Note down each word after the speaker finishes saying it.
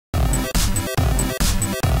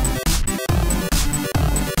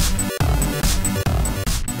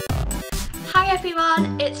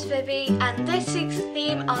everyone, it's Vivi and this week's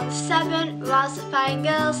theme on 7 Razifying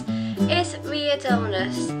Girls is Weird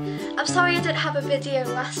Illness. I'm sorry I didn't have a video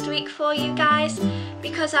last week for you guys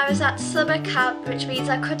because I was at summer camp, which means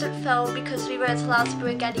I couldn't film because we weren't allowed to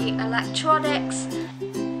bring any electronics.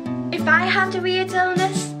 If I had a weird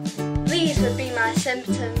illness, these would be my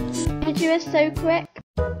symptoms. You were so quick.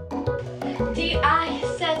 I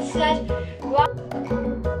said, what?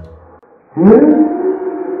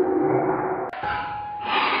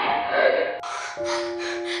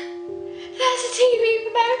 There's a TV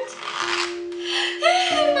remote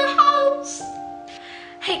in the house.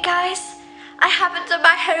 Hey guys, I haven't done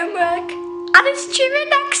my homework and it's due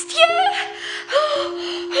next year.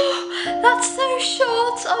 That's so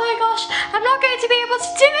short. Oh my gosh, I'm not going to be able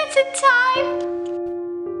to do it in time.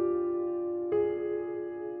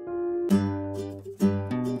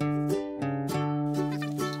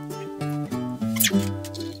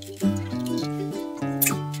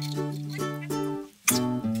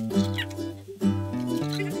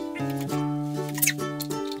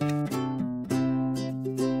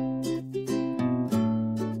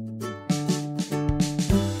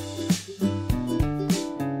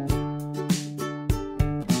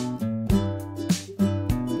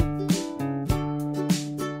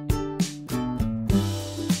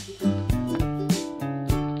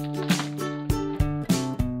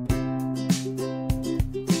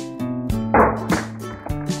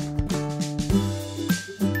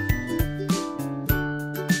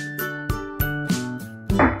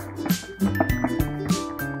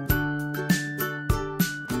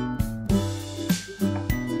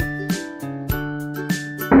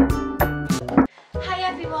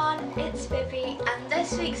 It's Vivi and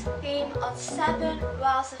this week's theme on 7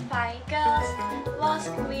 Razifying Girls was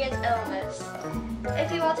Weird Illness.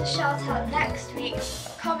 If you want a shout out next week,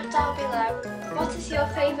 comment down below what is your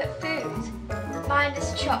favourite food. Mine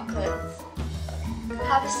is chocolates.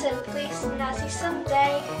 Have a simply snazzy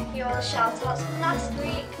Sunday. You all the shout outs from last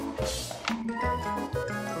week.